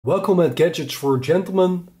Welcome at Gadgets for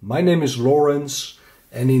Gentlemen. My name is Lawrence,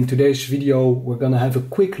 and in today's video we're gonna have a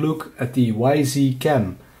quick look at the Wyze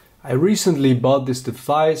Cam. I recently bought this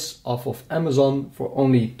device off of Amazon for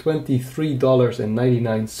only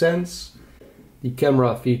 $23.99. The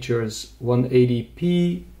camera features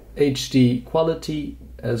 180p HD quality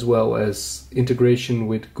as well as integration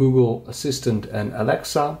with Google Assistant and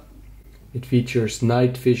Alexa. It features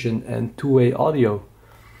night vision and two-way audio.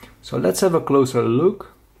 So let's have a closer look.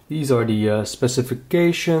 These are the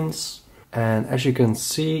specifications, and as you can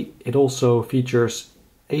see, it also features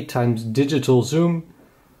 8x digital zoom,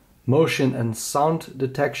 motion and sound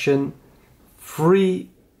detection, free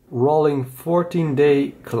rolling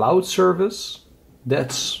 14-day cloud service.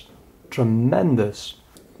 That's tremendous.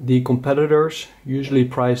 The competitors, usually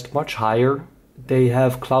priced much higher, they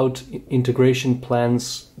have cloud integration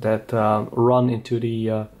plans that run into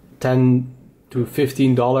the $10 to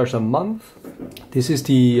 $15 a month. This is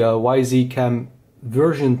the Wyze Cam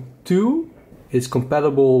version 2. It's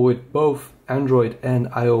compatible with both Android and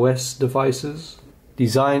iOS devices.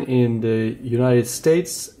 Designed in the United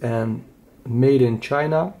States and made in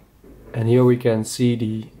China. And here we can see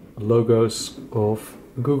the logos of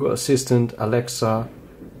Google Assistant, Alexa,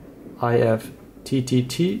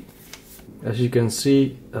 IFTTT. As you can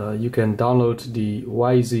see, you can download the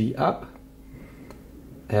Wyze app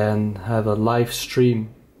and have a live stream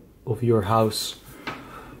of your house.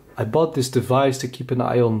 I bought this device to keep an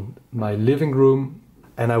eye on my living room,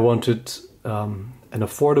 and I wanted an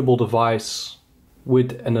affordable device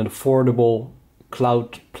with an affordable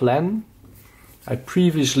cloud plan. I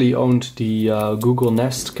previously owned the Google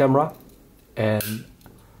Nest camera, and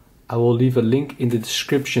I will leave a link in the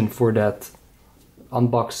description for that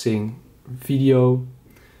unboxing video.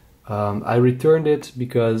 I returned it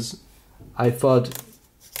because I thought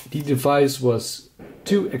the device was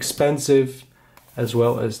too expensive, as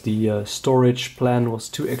well as the storage plan was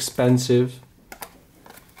too expensive,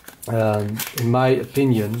 in my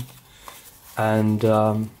opinion. And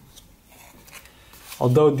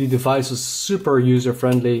although the device was super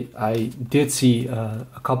user-friendly, I did see a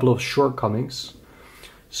couple of shortcomings.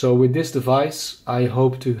 So with this device, I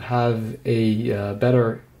hope to have a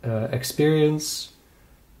better experience.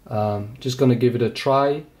 Just gonna give it a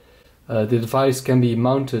try. The device can be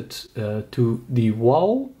mounted to the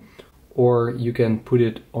wall, or you can put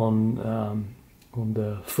it on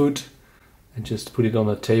the foot and just put it on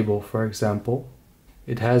a table, for example.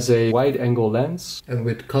 It has a wide-angle lens, and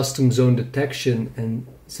with custom zone detection and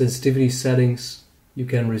sensitivity settings, you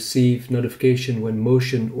can receive notification when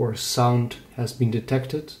motion or sound has been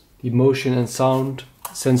detected. The motion and sound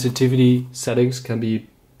sensitivity settings can be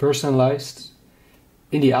personalized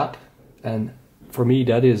in the app, and for me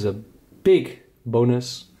that is a big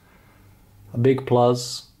bonus, a big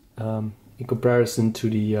plus in comparison to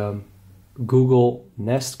the Google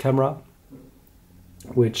Nest camera,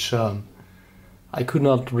 which I could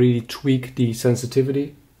not really tweak the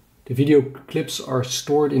sensitivity. The video clips are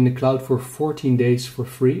stored in the cloud for 14 days for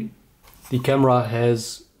free. The camera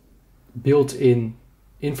has built-in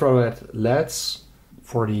infrared LEDs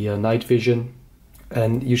for the night vision,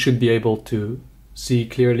 and you should be able to see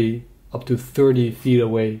clearly up to 30 feet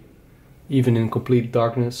away, even in complete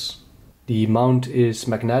darkness. The mount is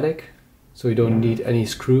magnetic, so you don't need any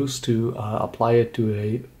screws to apply it to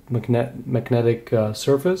a magnetic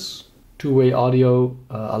surface. Two-way audio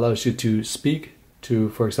allows you to speak to,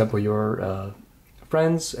 for example, your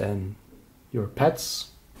friends and your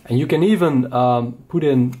pets. And you can even put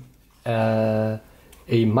in a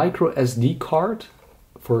micro SD card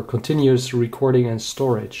for continuous recording and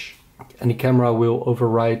storage. And the camera will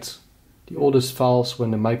overwrite the oldest files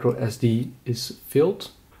when the micro SD is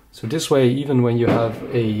filled. So this way, even when you have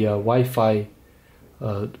a Wi-Fi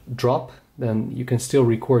drop, then you can still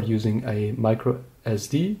record using a micro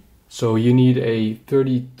SD. So you need a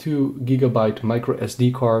 32 gigabyte micro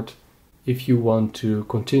SD card if you want to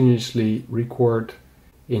continuously record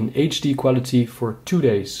in HD quality for 2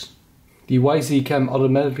 days. The Wyze Cam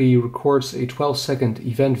automatically records a 12-second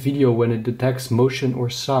event video when it detects motion or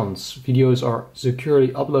sounds. Videos are securely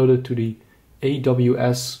uploaded to the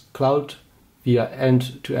AWS cloud via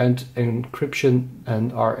end-to-end encryption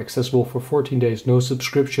and are accessible for 14 days. No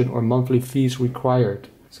subscription or monthly fees required.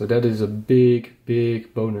 So that is a big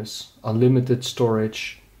bonus. Unlimited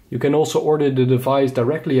storage. You can also order the device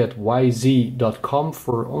directly at wyze.com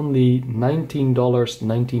for only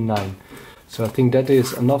 $19.99. So I think that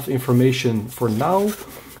is enough information for now.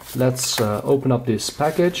 Let's open up this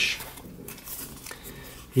package.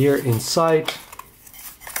 Here inside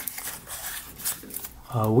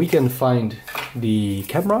we can find the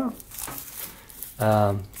camera,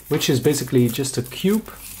 which is basically just a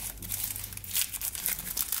cube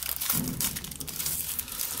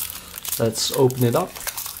Let's open it up.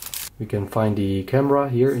 We can find the camera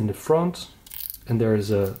here in the front, and there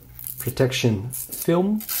is a protection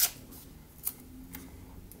film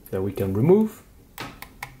that we can remove.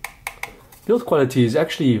 Build quality is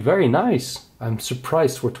actually very nice. I'm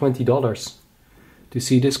surprised for $20 to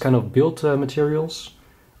see this kind of build materials.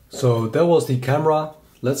 So that was the camera.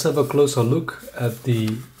 Let's have a closer look at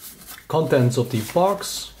the contents of the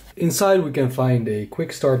box. Inside we can find a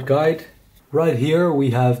quick start guide. Right here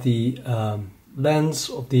we have the lens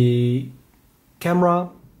of the camera,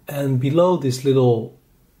 and below this little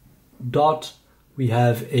dot we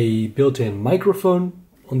have a built-in microphone.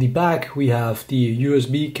 On the back we have the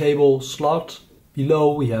USB cable slot.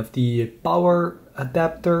 Below we have the power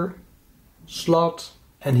adapter slot.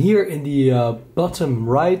 And here in the bottom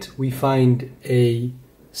right we find a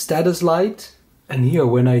status light. And here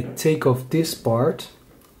when I take off this part,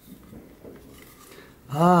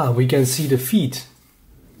 we can see the feet.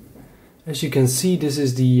 As you can see, this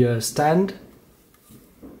is the stand.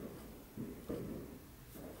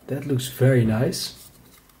 That looks very nice.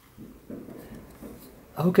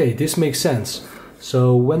 Okay, this makes sense.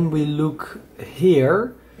 So when we look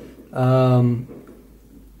here, top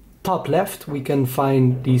left, we can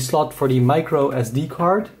find the slot for the micro SD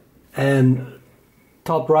card, and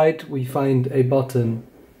top right we find a button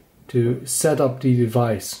to set up the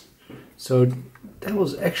device. So that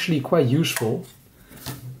was actually quite useful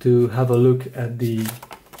to have a look at the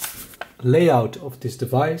layout of this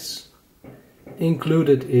device.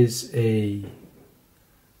 Included is a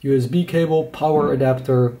USB cable, power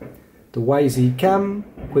adapter, the Wyze cam,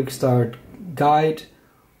 quick start guide,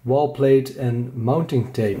 wall plate and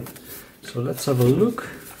mounting tape. So let's have a look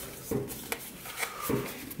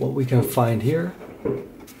what we can find here.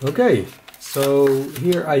 Okay, so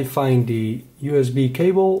here I find the USB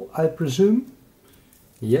cable, I presume.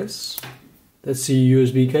 Yes, that's the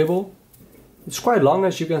USB cable. It's quite long,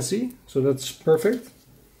 as you can see, so that's perfect.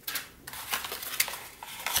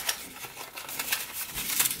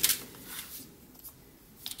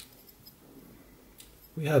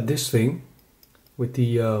 We have this thing with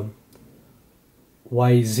the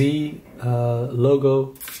Wyze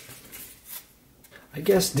logo. I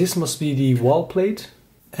guess this must be the wall plate,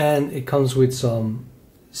 and it comes with some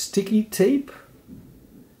sticky tape.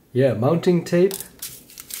 Yeah, mounting tape.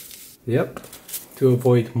 Yep, to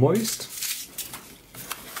avoid moist.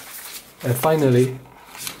 And finally,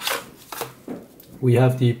 we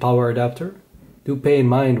have the power adapter. Do pay in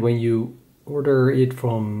mind when you order it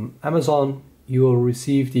from Amazon, you will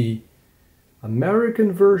receive the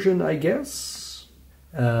American version, I guess.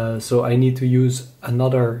 So I need to use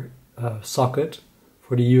another socket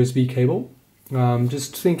for the USB cable. I'm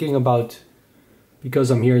just thinking about, because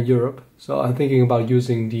I'm here in Europe, so I'm thinking about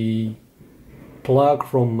using the plug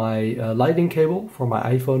from my lighting cable for my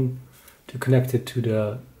iPhone to connect it to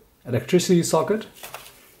the electricity socket.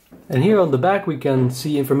 And here on the back we can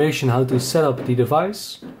see information how to set up the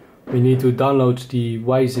device. We need to download the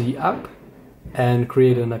Wyze app and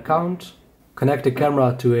create an account, connect the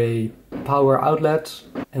camera to a power outlet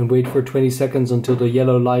and wait for 20 seconds until the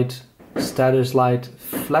yellow light, status light,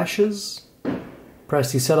 flashes.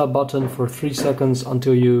 Press the setup button for 3 seconds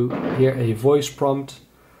until you hear a voice prompt.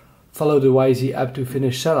 Follow the Wyze app to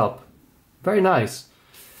finish setup. Very nice.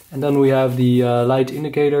 And then we have the light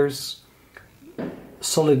indicators.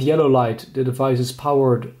 Solid yellow light, the device is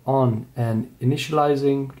powered on and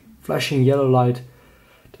initializing. Flashing yellow light,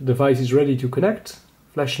 the device is ready to connect.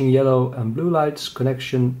 Flashing yellow and blue lights,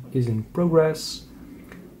 connection is in progress.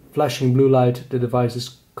 Flashing blue light, the device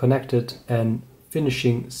is connected and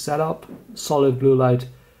finishing setup. Solid blue light,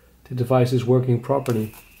 the device is working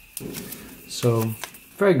properly. So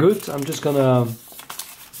very good. I'm just gonna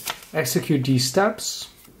execute these steps.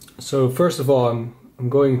 So first of all, I'm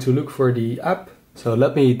going to look for the app. So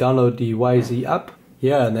let me download the Wyze app.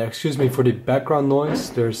 Yeah, and excuse me for the background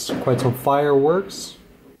noise. There's quite some fireworks.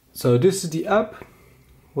 So this is the app.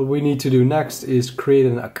 What we need to do next is create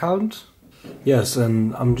an account. Yes,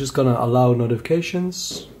 and I'm just gonna allow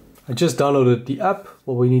notifications. I just downloaded the app.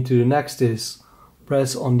 What we need to do next is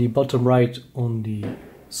press on the bottom right on the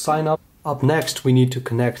sign up. Up next we need to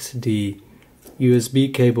connect the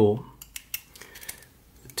USB cable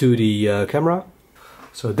to the camera.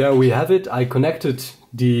 So there we have it. I connected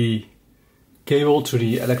the cable to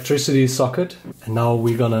the electricity socket, and now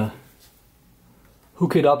we're gonna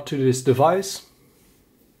hook it up to this device.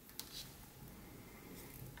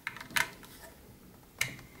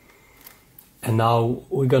 And now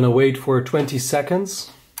we're gonna wait for 20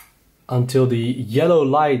 seconds until the yellow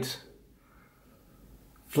light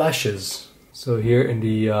flashes. So here in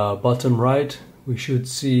the bottom right we should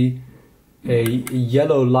see a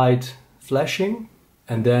yellow light flashing,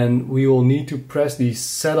 and then we will need to press the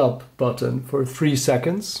setup button for 3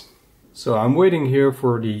 seconds. So I'm waiting here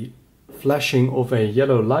for the flashing of a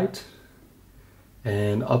yellow light,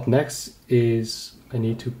 and up next is I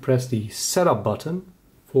need to press the setup button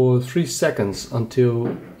for 3 seconds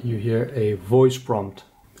until you hear a voice prompt.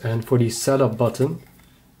 And for the setup button,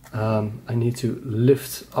 I need to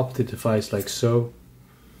lift up the device like so.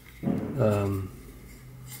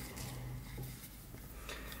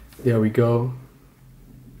 There we go.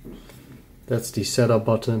 That's the setup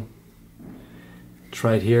button. It's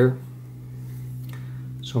right here.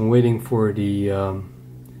 So I'm waiting for the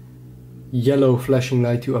yellow flashing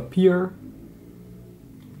light to appear.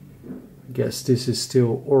 I guess this is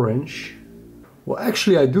still orange. Well,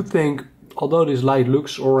 actually I do think, although this light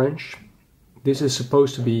looks orange, this is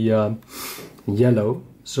supposed to be yellow.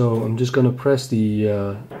 So I'm just gonna press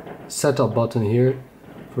the setup button here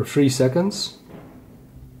for 3 seconds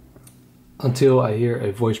until I hear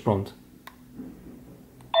a voice prompt.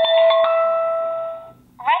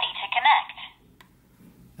 Ready to connect.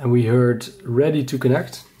 And we heard ready to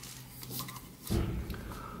connect.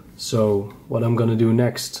 So what I'm gonna do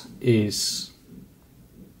next is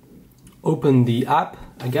open the app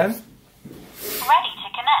again. Ready to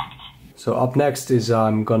connect. So up next is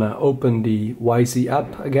I'm gonna open the Wyze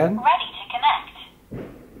app again. Ready to connect.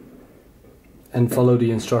 And follow the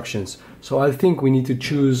instructions. So I think we need to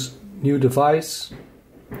choose new device,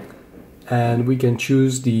 and we can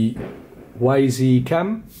choose the Wyze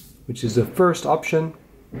cam, which is the first option.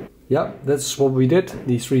 Yeah, that's what we did,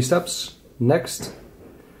 these 3 steps. Next.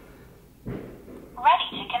 Ready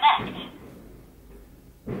to connect.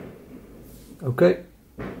 Okay.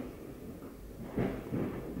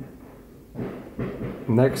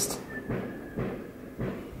 Next.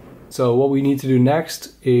 So what we need to do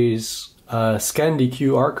next is scan the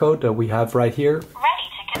QR code that we have right here. Ready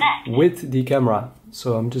to connect. With the camera.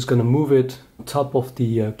 So I'm just gonna move it on top of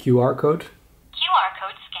the QR code. QR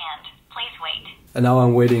code scanned. Please wait. And now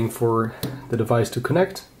I'm waiting for the device to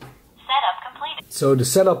connect. Setup completed. So the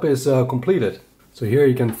setup is completed. So here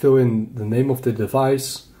you can fill in the name of the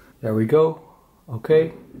device. There we go.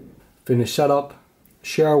 Okay. Finish setup.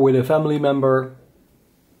 Share with a family member.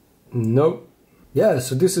 No. Yeah,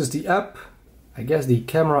 so this is the app. I guess the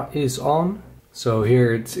camera is on. So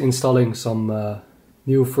here it's installing some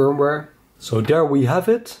new firmware. So there we have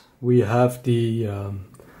it. We have the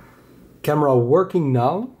camera working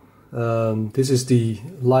now. This is the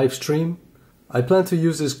live stream. I plan to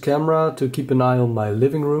use this camera to keep an eye on my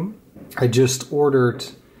living room. I just ordered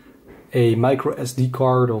a micro SD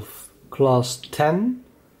card of class 10,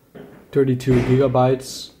 32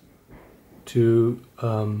 gigabytes, to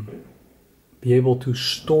be able to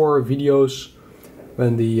store videos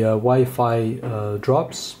when the Wi-Fi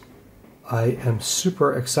drops. I am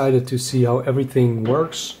super excited to see how everything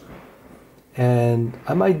works, and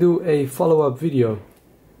I might do a follow-up video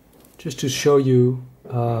just to show you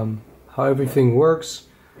how everything works.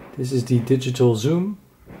 This is the digital zoom.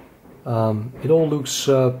 It all looks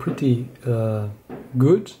pretty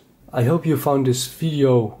good. I hope you found this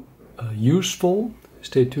video useful.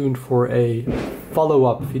 Stay tuned for a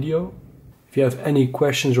follow-up video. If you have any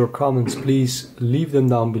questions or comments, please leave them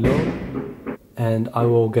down below, and I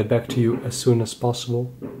will get back to you as soon as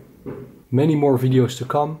possible. Many more videos to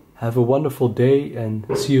come. Have a wonderful day and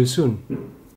see you soon.